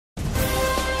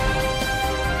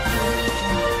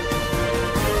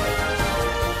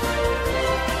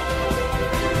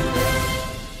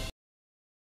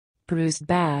bruised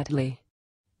badly.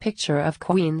 Picture of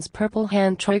Queen's purple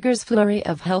hand triggers flurry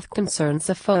of health concerns.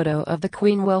 A photo of the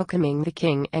Queen welcoming the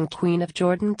King and Queen of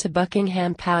Jordan to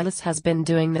Buckingham Palace has been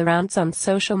doing the rounds on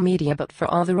social media, but for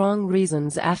all the wrong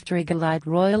reasons, after eagle-eyed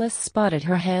royalists spotted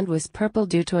her hand was purple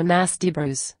due to a nasty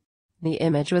bruise. The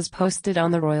image was posted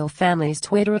on the royal family's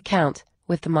Twitter account,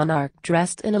 with the monarch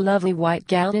dressed in a lovely white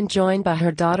gown and joined by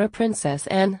her daughter Princess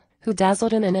Anne, who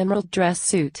dazzled in an emerald dress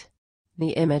suit.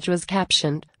 The image was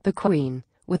captioned, "The Queen,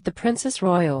 with the Princess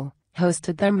Royal,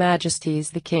 hosted Their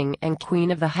Majesties the King and Queen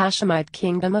of the Hashemite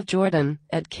Kingdom of Jordan,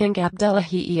 at King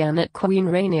Abdullahi and at Queen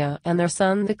Rania and their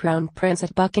son the Crown Prince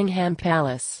at Buckingham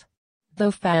Palace."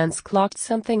 Though fans clocked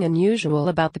something unusual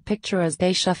about the picture as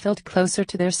they shuffled closer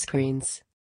to their screens.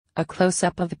 A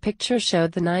close-up of the picture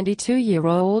showed the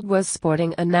 92-year-old was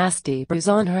sporting a nasty bruise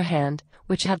on her hand,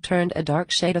 which had turned a dark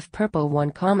shade of purple.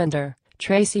 One commenter,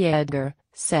 Tracy Edgar,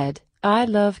 said, "I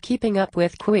love keeping up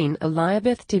with Queen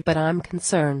Elizabeth too, but I'm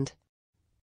concerned.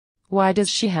 Why does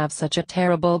she have such a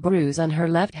terrible bruise on her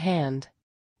left hand?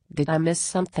 Did I miss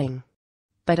something?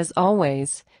 But as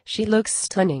always, she looks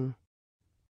stunning."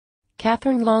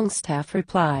 Catherine Longstaff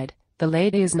replied, "The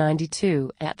lady is 92.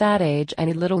 At that age,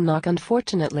 any little knock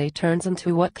unfortunately turns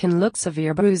into what can look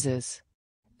severe bruises.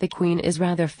 The Queen is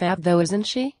rather fab though, isn't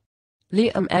she?"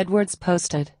 Liam Edwards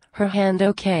posted, "Her hand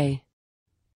okay?"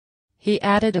 He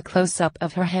added a close-up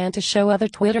of her hand to show other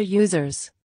Twitter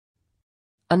users.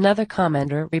 Another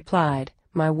commenter replied,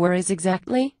 "My worries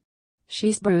exactly?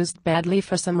 She's bruised badly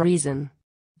for some reason."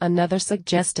 Another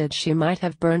suggested she might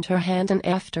have burned her hand, and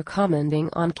after commenting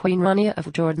on Queen Rania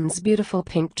of Jordan's beautiful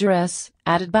pink dress,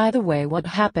 added, "By the way, what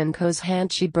happened 'cause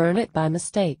hand she burned it by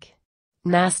mistake.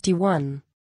 Nasty one."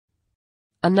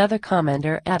 Another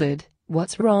commenter added,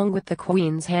 "What's wrong with the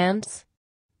Queen's hands?"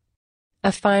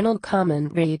 A final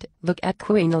comment read, "Look at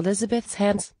Queen Elizabeth's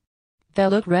hands. They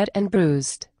look red and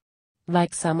bruised.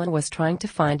 Like someone was trying to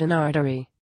find an artery."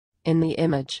 In the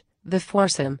image, the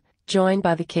foursome, joined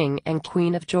by the King and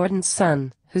Queen of Jordan's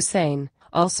son, Hussein,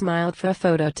 all smiled for a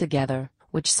photo together,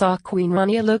 which saw Queen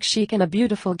Rania look chic in a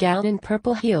beautiful gown and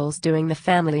purple heels during the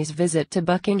family's visit to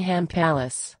Buckingham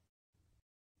Palace.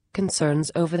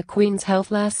 Concerns over the Queen's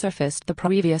health last surfaced the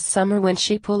previous summer when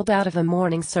she pulled out of a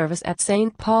morning service at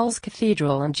St. Paul's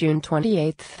Cathedral on June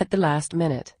 28 at the last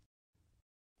minute.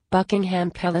 Buckingham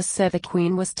Palace said the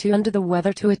Queen was too under the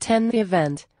weather to attend the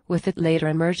event, with it later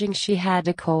emerging she had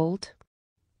a cold.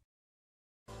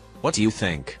 What do you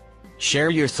think? Share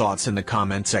your thoughts in the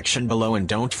comment section below and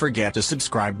don't forget to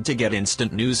subscribe to get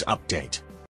instant news update.